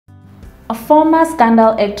Former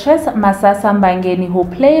Scandal actress Masasa Mbangeni, who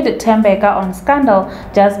played Thembeka on Scandal,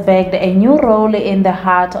 just bagged a new role in The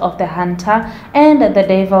Heart of the Hunter and The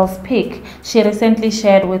Devil's Peak. She recently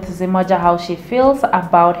shared with Zimoja how she feels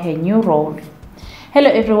about her new role. Hello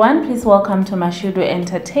everyone, please welcome to Mashudu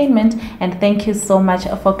Entertainment and thank you so much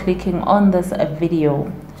for clicking on this video.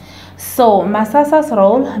 So, Masasa's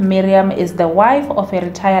role, Miriam, is the wife of a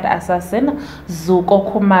retired assassin,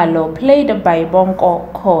 Zuko Kumalo, played by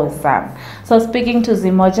Bonko Khoza. So, speaking to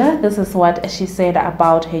Zimoja, this is what she said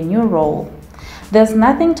about her new role. There's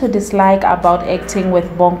nothing to dislike about acting with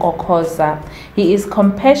Bonko Khoza. He is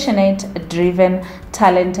compassionate, driven,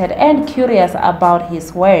 talented, and curious about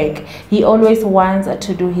his work. He always wants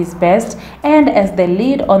to do his best, and as the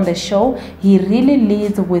lead on the show, he really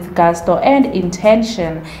leads with gusto and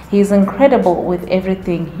intention. He is incredible with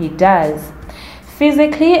everything he does.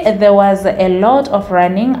 Physically, there was a lot of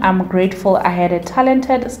running. I'm grateful I had a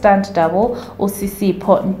talented stunt double, Usisi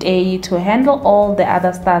Pontei, to handle all the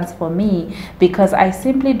other stunts for me because I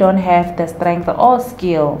simply don't have the strength or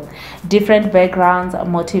skill. Different backgrounds,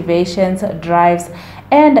 motivations, drives,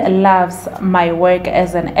 and loves my work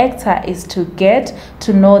as an actor is to get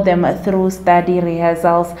to know them through study,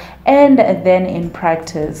 rehearsals, and then in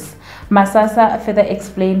practice. Masasa further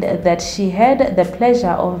explained that she had the pleasure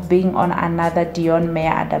of being on another Dion Meyer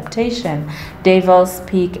adaptation, Devil's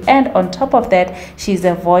Peak, and on top of that, she's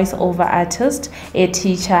a voiceover artist, a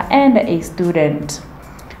teacher, and a student.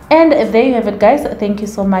 And there you have it, guys. Thank you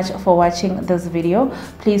so much for watching this video.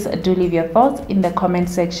 Please do leave your thoughts in the comment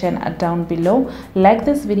section down below. Like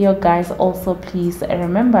this video, guys. Also, please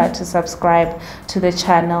remember to subscribe to the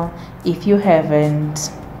channel if you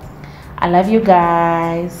haven't. I love you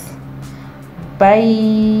guys.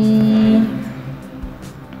 Bye.